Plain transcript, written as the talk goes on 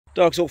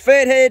Dog's all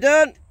fat, how you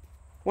doing?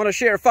 Want to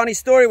share a funny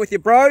story with your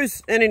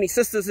bros and any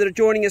sisters that are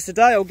joining us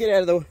today. I'll get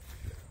out of the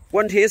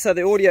wind here so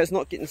the audio is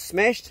not getting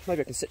smashed.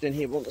 Maybe I can sit down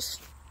here on this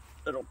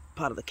little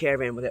part of the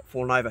caravan without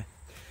falling over.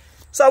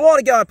 So a while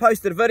ago I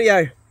posted a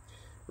video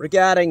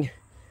regarding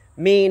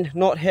men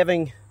not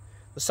having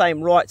the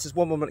same rights as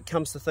women when it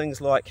comes to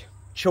things like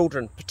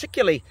children,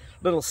 particularly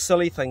little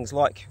silly things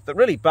like that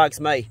really bugs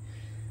me,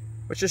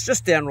 which is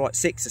just downright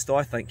sexist.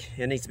 I think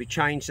it needs to be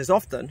changed as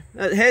often.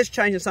 It has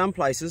changed in some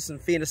places, in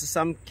fairness to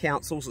some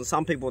councils and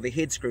some people with their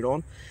heads screwed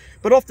on,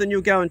 but often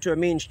you'll go into a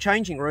men's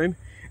changing room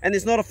and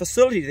there's not a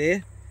facility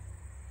there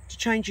to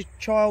change your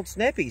child's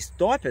nappies,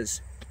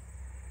 diapers.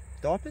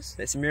 Diapers?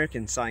 That's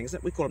American saying, isn't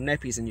it? We call them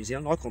nappies in New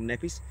Zealand. I call them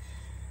nappies.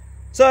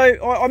 So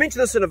I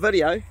mentioned this in a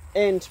video,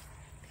 and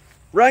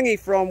Rangi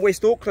from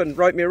West Auckland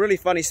wrote me a really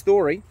funny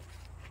story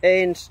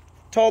and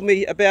told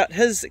me about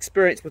his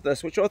experience with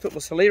this, which I thought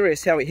was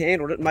hilarious how he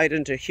handled it, made it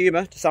into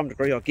humour to some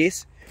degree, I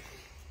guess.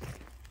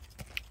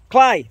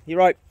 Clay, he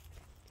wrote,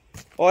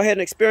 I had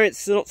an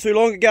experience not too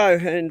long ago,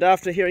 and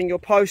after hearing your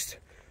post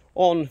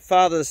on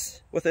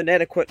fathers with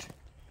inadequate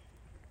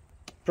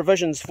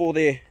provisions for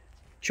their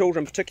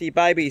children, particularly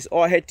babies,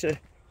 I had to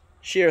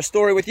share a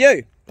story with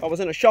you. I was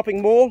in a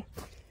shopping mall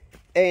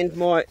and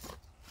my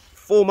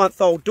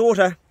 4-month-old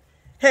daughter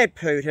had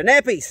pooed her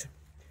nappies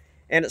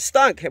and it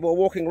stunk. We were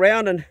walking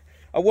around and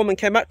a woman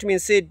came up to me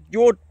and said,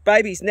 your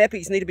baby's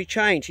nappies need to be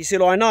changed. He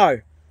said, I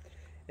know.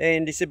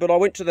 And he said, but I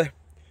went to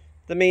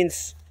the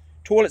men's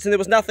toilets and there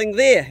was nothing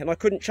there and I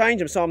couldn't change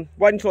them, so I'm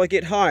waiting until I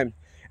get home.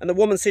 And the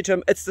woman said to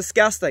him, it's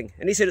disgusting.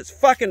 And he said, it's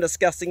fucking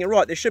disgusting, you're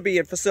right, there should be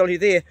a facility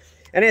there.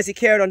 And as he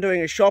carried on doing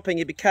his shopping,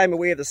 he became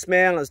aware of the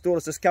smell and his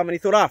daughter's just come and he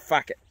thought,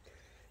 fuck it.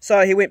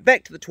 So he went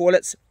back to the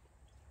toilets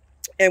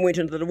and went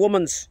into the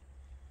woman's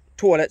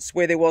toilets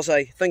where there was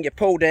a thing you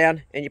pull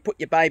down and you put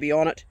your baby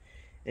on it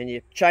and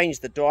you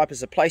change the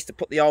diapers, a place to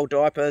put the old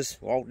diapers,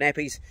 old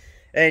nappies,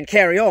 and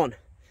carry on.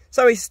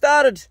 So he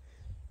started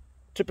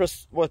to,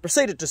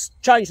 proceeded to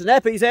change the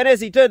nappies, and as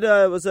he did,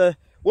 was a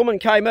woman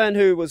came in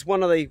who was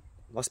one of the,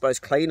 I suppose,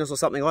 cleaners or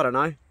something, I don't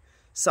know,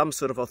 some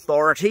sort of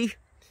authority.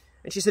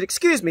 And she said,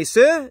 excuse me,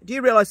 sir, do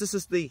you realise this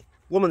is the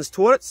woman's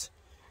toilets?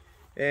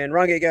 And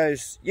Rangi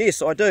goes, yes,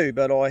 I do,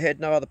 but I had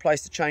no other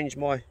place to change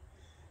my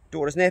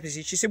daughter's nappies.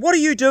 And she said, what are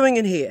you doing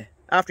in here?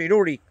 After he'd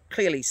already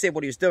clearly said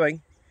what he was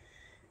doing.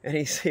 And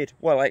he said,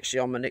 well, actually,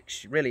 I'm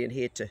really in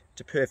here to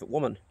perfect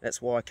woman.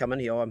 That's why I come in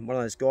here. I'm one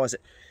of those guys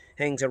that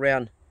hangs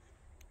around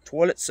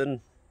toilets and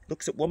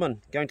looks at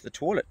women going to the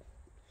toilet.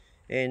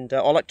 And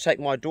I like to take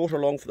my daughter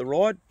along for the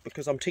ride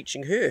because I'm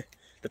teaching her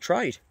the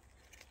trade.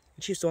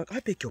 And she was like, I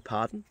beg your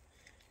pardon?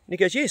 And he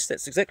goes, yes,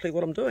 that's exactly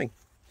what I'm doing.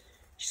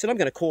 She said, I'm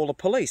going to call the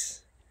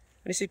police.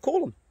 And he said, call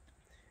them.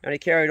 And he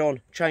carried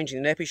on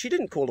changing the nappy. She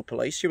didn't call the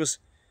police. She was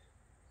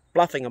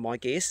bluffing him, I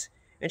guess.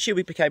 And she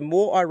became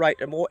more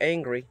irate and more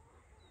angry.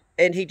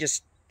 And he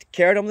just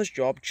carried on with his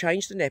job,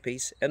 changed the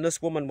nappies. And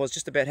this woman was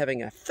just about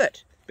having a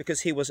fit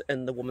because he was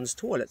in the woman's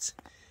toilets.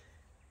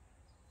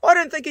 I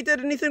don't think he did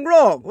anything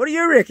wrong. What do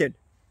you reckon?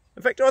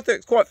 In fact, I think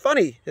it's quite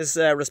funny.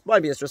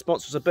 Maybe his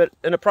response was a bit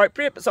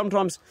inappropriate, but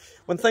sometimes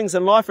when things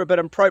in life are a bit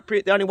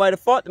inappropriate, the only way to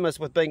fight them is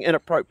with being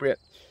inappropriate.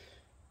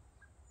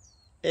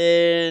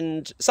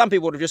 And some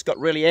people would have just got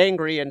really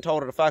angry and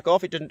told her to fuck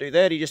off. He didn't do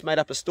that. He just made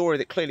up a story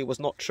that clearly was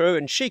not true,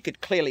 and she could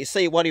clearly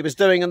see what he was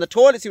doing in the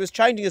toilets. He was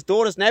changing his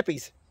daughter's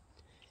nappies.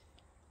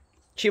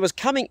 She was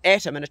coming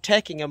at him and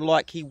attacking him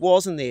like he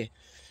wasn't there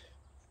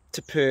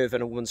to perv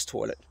in a woman's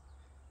toilet,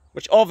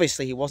 which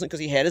obviously he wasn't because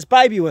he had his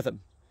baby with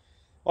him.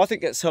 I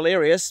think it's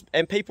hilarious,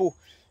 and people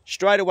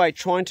straight away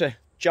trying to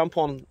jump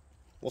on,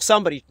 well,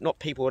 somebody, not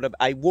people, but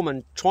a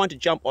woman trying to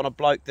jump on a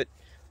bloke that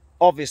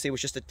obviously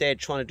was just a dad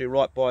trying to do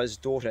right by his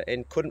daughter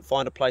and couldn't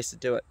find a place to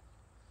do it.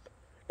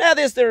 Now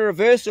there's the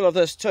reversal of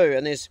this too,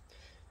 and there's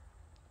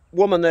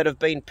women that have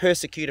been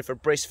persecuted for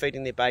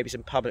breastfeeding their babies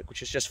in public,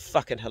 which is just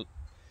fucking, I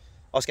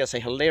was going to say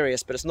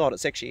hilarious, but it's not,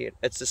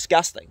 it's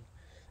disgusting.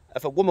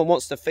 If a woman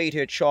wants to feed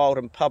her child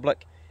in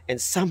public and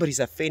somebody's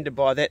offended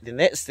by that, then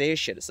that's their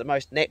shit. It's the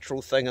most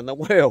natural thing in the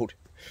world.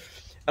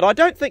 And I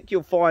don't think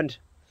you'll find,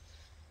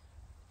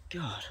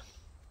 God,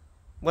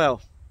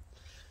 well,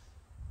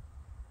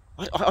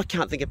 I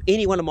can't think of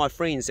any one of my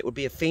friends that would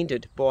be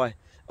offended by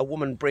a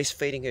woman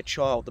breastfeeding her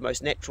child, the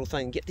most natural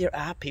thing. Yet there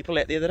are people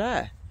out there that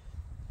are.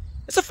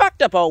 It's a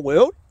fucked up old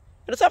world,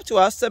 and it's up to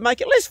us to make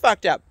it less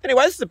fucked up.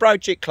 Anyway, this is the Bro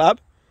Check Club.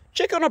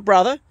 Check on a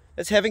brother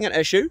that's having an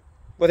issue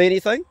with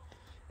anything.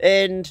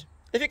 And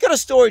if you've got a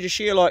story to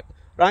share like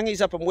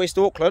Rangi's up in West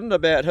Auckland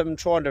about him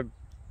trying to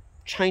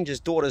change his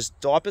daughter's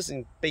diapers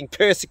and being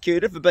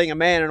persecuted for being a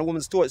man in a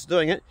woman's toilets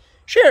doing it,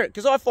 share it,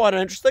 because I find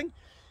it interesting.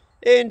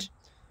 And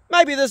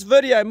maybe this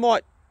video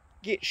might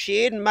get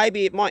shared, and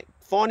maybe it might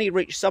finally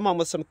reach someone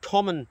with some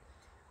common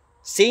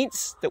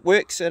sense that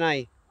works in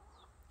a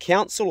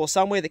council or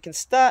somewhere that can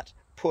start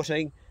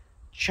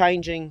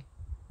changing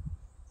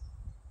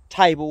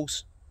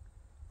tables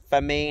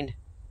for men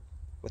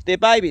with their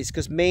babies,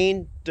 because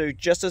men do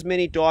just as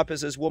many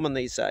diapers as women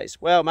these days.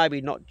 Well,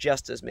 maybe not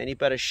just as many,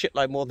 but a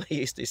shitload more than they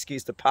used to,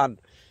 excuse the pun.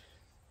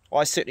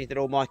 I certainly did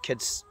all my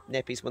kids'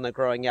 nappies when they're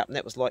growing up, and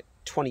that was like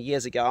 20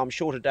 years ago. I'm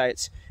sure today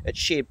it's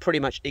shared pretty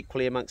much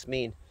equally amongst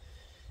men.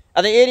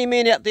 Are there any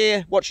men out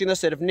there watching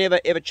this that have never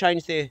ever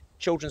changed their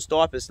children's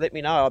diapers? Let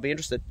me know, I'll be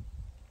interested.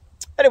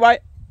 Anyway,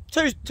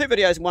 two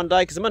videos in one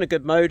day because I'm in a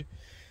good mood.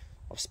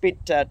 I've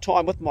spent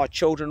time with my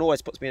children,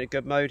 always puts me in a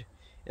good mood.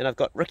 And I've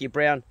got Ricky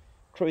Brown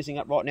cruising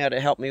up right now to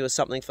help me with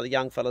something for the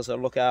young fellas I'll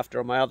look after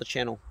on my other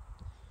channel.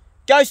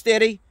 Ghost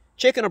Daddy,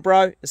 check in a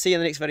bro, and see you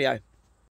in the next video.